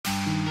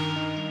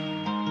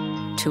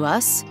To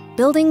us,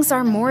 buildings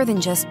are more than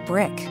just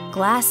brick,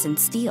 glass, and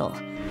steel.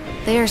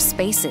 They are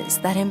spaces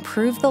that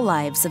improve the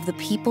lives of the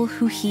people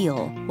who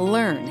heal,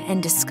 learn,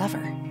 and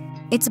discover.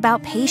 It's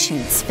about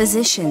patients,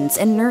 physicians,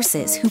 and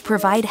nurses who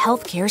provide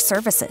healthcare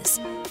services.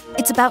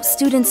 It's about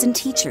students and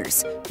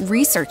teachers,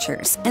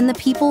 researchers, and the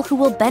people who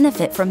will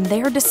benefit from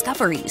their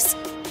discoveries.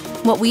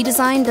 What we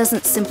design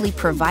doesn't simply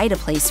provide a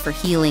place for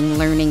healing,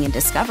 learning, and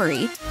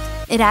discovery.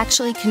 It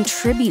actually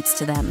contributes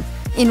to them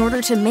in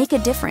order to make a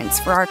difference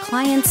for our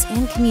clients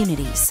and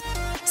communities.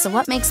 So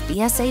what makes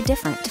BSA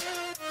different?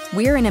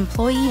 We're an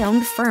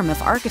employee-owned firm of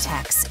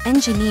architects,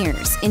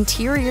 engineers,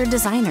 interior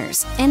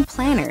designers, and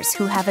planners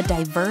who have a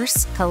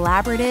diverse,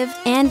 collaborative,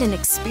 and an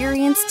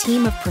experienced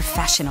team of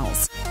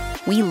professionals.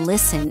 We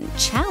listen,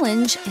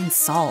 challenge, and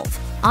solve.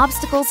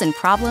 Obstacles and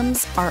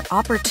problems are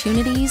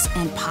opportunities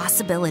and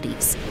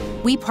possibilities.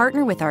 We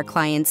partner with our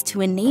clients to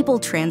enable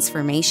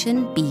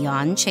transformation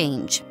beyond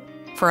change.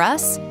 For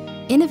us,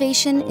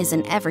 innovation is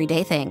an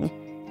everyday thing.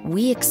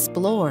 We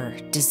explore,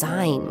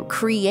 design,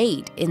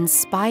 create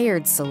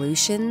inspired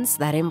solutions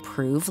that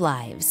improve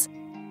lives.